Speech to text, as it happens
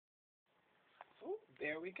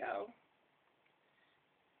There we go.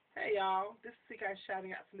 Hey y'all, this is C-Guy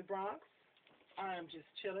shouting out from the Bronx. I'm just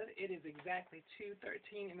chilling. It is exactly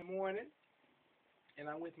 2:13 in the morning, and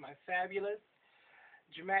I'm with my fabulous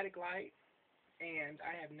dramatic light, and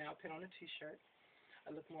I have now put on a t-shirt.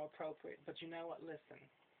 I look more appropriate, but you know what? Listen,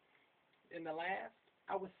 in the last,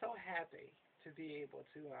 I was so happy to be able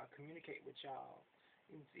to communicate with y'all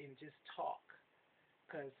and just talk,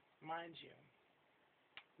 because mind you,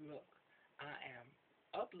 look, I am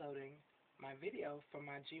uploading my video from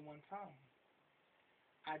my G1 phone.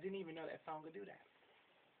 I didn't even know that phone could do that.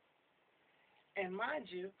 And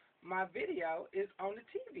mind you, my video is on the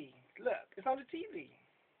TV. Look, it's on the TV.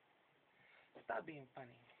 Stop being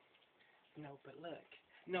funny. No, but look.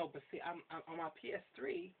 No, but see, I'm on my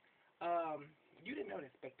PS3. You didn't know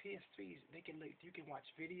this, but PS3s they can look. You can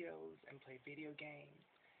watch videos and play video games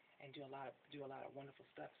and do a lot of wonderful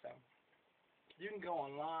stuff. So you can go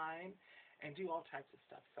online and do all types of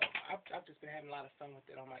stuff. So I've just been having a lot of fun with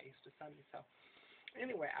it on my Easter Sunday. So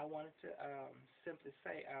anyway, I wanted to simply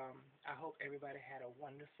say I hope everybody had a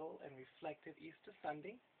wonderful and reflective Easter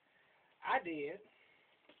Sunday. I did.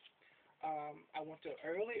 I went to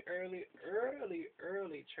early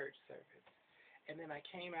church service, and then I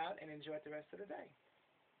came out and enjoyed the rest of the day.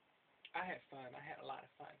 I had fun. I had a lot of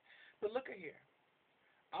fun. But look at here.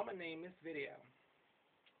 I'm gonna name this video.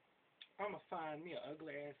 I'm gonna find me an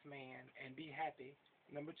ugly ass man and be happy.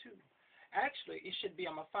 Number two. Actually, it should be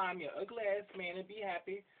I'm gonna find me an ugly ass man and be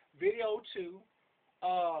happy. Video two.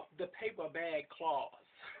 The paper bag clause.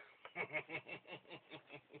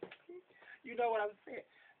 You know what I'm saying?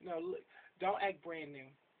 No, look, don't act brand new.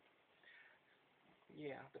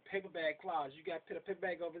 Yeah, the paper bag clause. You got to put a paper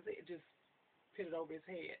bag over his head. Just put it over his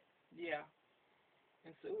head. Yeah.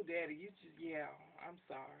 And so, ooh, Daddy, you just, yeah, I'm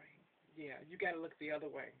sorry. Yeah, you got to look the other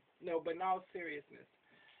way. No, but in all seriousness,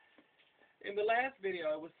 in the last video,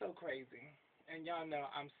 it was so crazy. And y'all know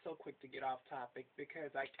I'm so quick to get off topic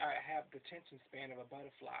because I have the attention span of a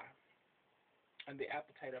butterfly and the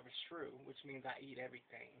appetite of a shrew, which means I eat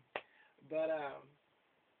everything. But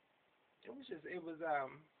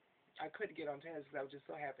I couldn't get on task because I was just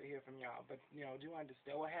so happy to hear from y'all. But do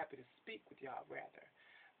understand? We're happy to speak with y'all rather.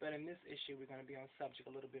 But in this issue, we're going to be on subject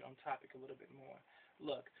a little bit, on topic a little bit more.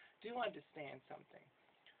 Look, do understand something.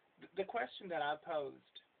 The question that I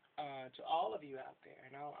posed to all of you out there,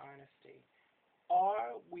 in all honesty,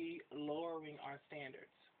 are we lowering our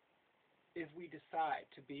standards if we decide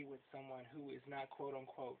to be with someone who is not quote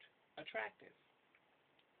unquote attractive,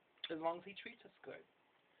 as long as he treats us good?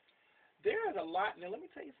 There is a lot. Now, let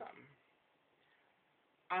me tell you something.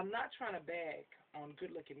 I'm not trying to bag on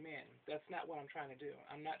good-looking men. That's not what I'm trying to do.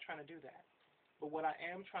 I'm not trying to do that. But what I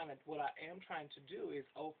am trying to do is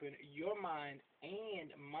open your mind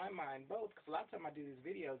and my mind both. Because a lot of time I do these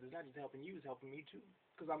videos, it's not just helping you, it's helping me too.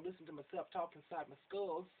 Because I'm listening to myself talk inside my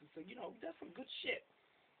skull. So that's some good shit.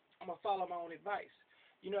 I'm gonna follow my own advice.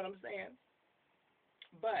 You know what I'm saying?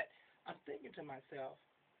 But I'm thinking to myself,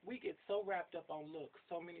 we get so wrapped up on looks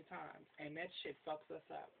so many times, and that shit fucks us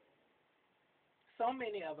up. So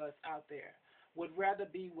many of us out there would rather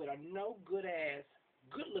be with a no good ass,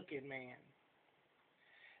 good looking man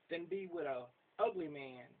than be with a ugly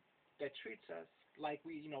man that treats us like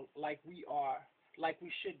like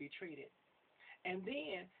we should be treated. And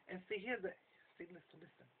then, and see, listen.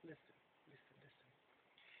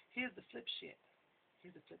 Here's the flip shit.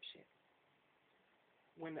 Here's the flip shit.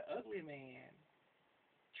 When the ugly man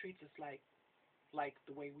treats us like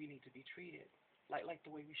the way we need to be treated, like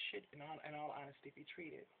the way we should, in all honesty, be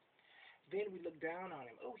treated. Then we look down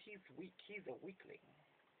on him. Oh, he's weak. He's a weakling.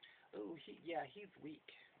 Oh, he's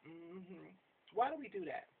weak. Why do we do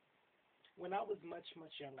that? When I was much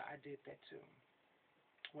younger, I did that too.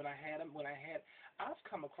 I've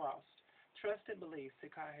come across. Trust and believe.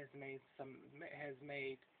 Sakai has made.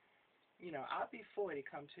 I'll be 40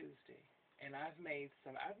 come Tuesday, and I've made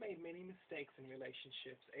many mistakes in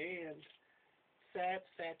relationships, and sad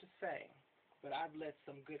to say, but I've let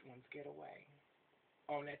some good ones get away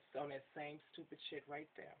on that same stupid shit right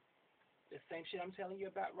there. The same shit I'm telling you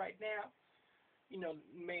about right now.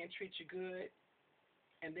 Man treats you good,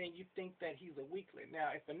 and then you think that he's a weakling.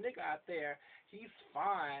 Now, if a nigga out there, he's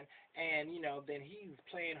fine, and then he's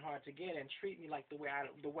playing hard to get and treat me like the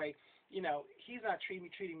way he's not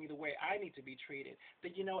treating me the way I need to be treated.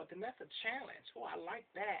 Then you know what? Then that's a challenge. Oh, I like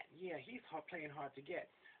that. Yeah, he's playing hard to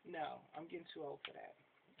get. No, I'm getting too old for that.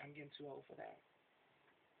 I'm getting too old for that.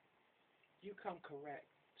 You come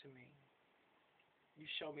correct to me. You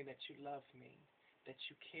show me that you love me, that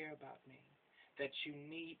you care about me, that you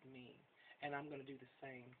need me, and I'm going to do the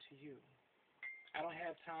same to you. I don't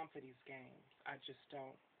have time for these games. I just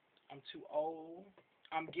don't. I'm too old.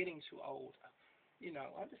 I'm getting too old. You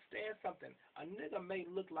know, understand something. A nigga may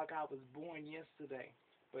look like I was born yesterday,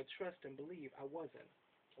 but trust and believe I wasn't.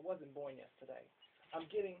 I wasn't born yesterday. I'm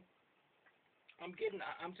getting, I'm getting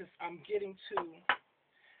too,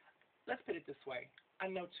 let's put it this way. I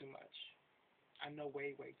know too much. I know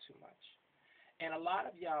way, way too much. And a lot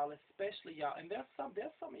of y'all, especially y'all, and there's some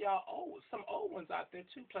of y'all some old ones out there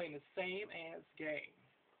too playing the same ass game.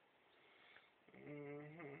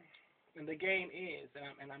 And the game is,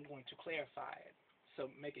 and I'm going to clarify it, so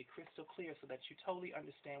make it crystal clear so that you totally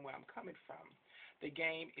understand where I'm coming from. The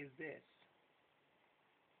game is this.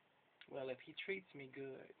 Well, if he treats me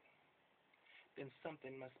good, then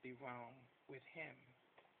something must be wrong with him.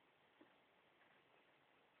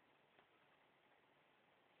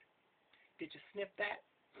 Did you sniff that?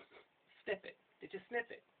 Sniff it. Did you sniff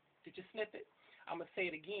it? Did you sniff it? I'm going to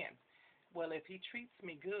say it again. Well, if he treats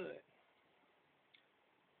me good,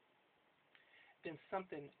 then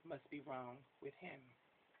something must be wrong with him.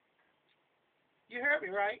 You heard me,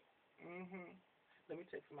 right? Let me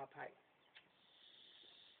take some of my pipe.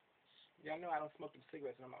 Y'all know I don't smoke them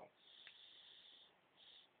cigarettes no more.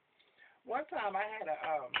 One time I had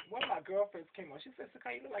one of my girlfriends came on. She said,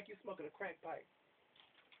 "Sakai, you look like you smoking a crack pipe."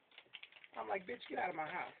 I'm like, "Bitch, get out of my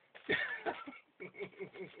house."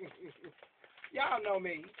 Y'all know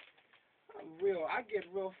me. I'm real. I get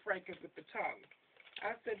real frank with the tongue.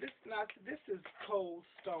 I said, this is cold,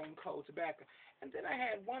 stone cold tobacco. And then I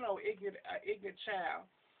had one old ignorant child.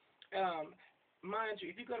 Mind you,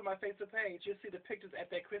 if you go to my Facebook page, you'll see the pictures at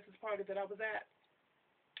that Christmas party that I was at.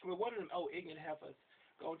 Well, one of them old ignorant heifers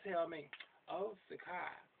gonna tell me, "Oh,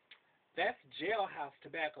 Sakai, that's jailhouse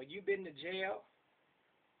tobacco. You been to jail?"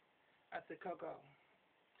 I said, "Coco."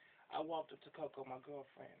 I walked up to Coco, my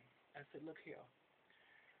girlfriend. I said, "Look here.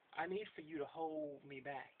 I need for you to hold me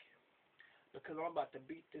back because I'm about to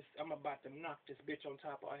beat this. I'm about to knock this bitch on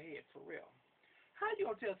top of her head for real. How you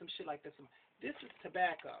gonna tell some shit like this? This is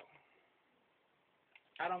tobacco.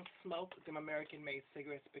 I don't smoke them American-made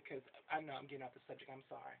cigarettes because I know I'm getting off the subject. I'm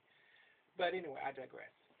sorry. But anyway, I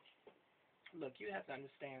digress. Look, you have to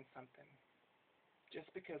understand something.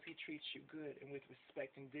 Just because he treats you good and with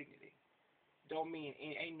respect and dignity, don't mean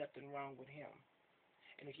ain't nothing wrong with him.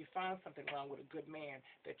 And if you find something wrong with a good man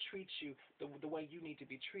that treats you the way you need to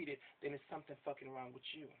be treated, then it's something fucking wrong with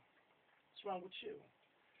you. What's wrong with you?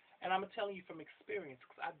 And I'm telling you from experience,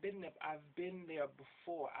 because I've been there. I've been there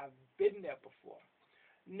before. I've been there before.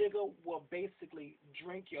 Nigga will basically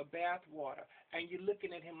drink your bath water, and you're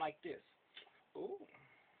looking at him like this. Ooh,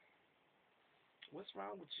 what's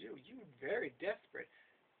wrong with you? You're very desperate.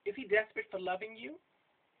 Is he desperate for loving you?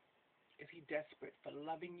 Is he desperate for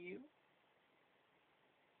loving you?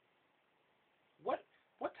 What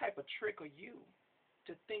what type of trick are you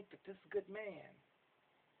to think that this good man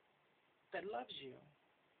that loves you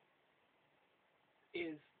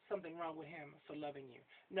is something wrong with him for loving you?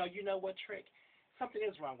 No, you know what trick? Something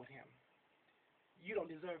is wrong with him. You don't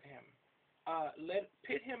deserve him.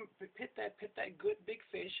 Pit that good big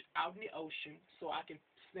fish out in the ocean so I can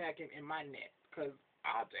snag him in my net, cause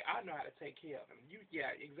I know how to take care of him.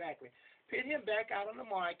 Yeah, exactly. Pit him back out on the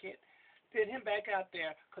market. Pit him back out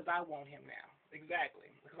there, cause I want him now. Exactly,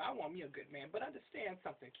 because I want me a good man. But understand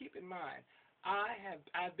something. Keep in mind,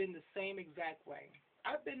 I've been the same exact way.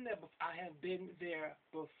 I've been there. I have been there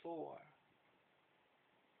before.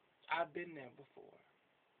 I've been there before.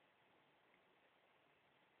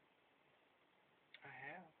 I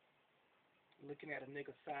have. Looking at a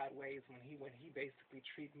nigga sideways when he basically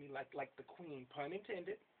treat me like the queen, pun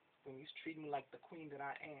intended, when he's treating me like the queen that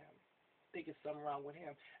I am. Think there's something wrong with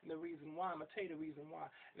him. And the reason why, I'm gonna tell you the reason why.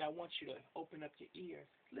 And I want you to open up your ears.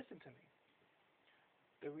 Listen to me.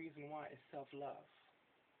 The reason why is self-love.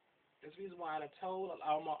 That's the reason why I told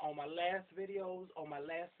on my last videos, on my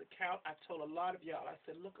last account, I told a lot of y'all, I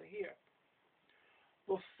said, look here.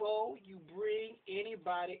 Before you bring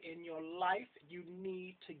anybody in your life, you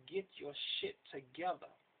need to get your shit together.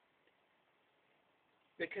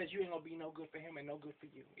 Because you ain't going to be no good for him and no good for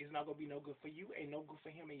you. It's not going to be no good for you, ain't no good for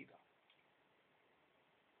him either.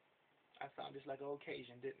 I sound just like an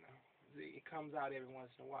occasion, didn't I? It comes out every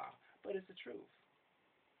once in a while. But it's the truth.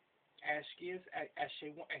 Ash gives, Ashe,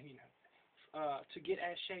 you know. To get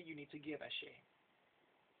Ashe, you need to give Ashe.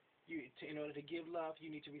 In order to give love,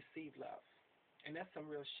 you need to receive love. And that's some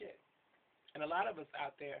real shit. And a lot of us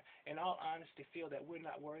out there, in all honesty, feel that we're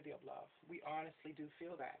not worthy of love. We honestly do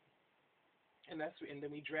feel that. And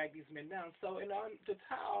then we drag these men down. So to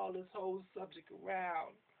tie all this whole subject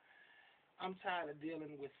around, I'm tired of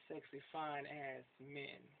dealing with sexy, fine-ass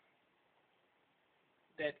men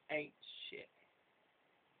that ain't shit.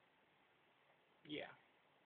 Yeah.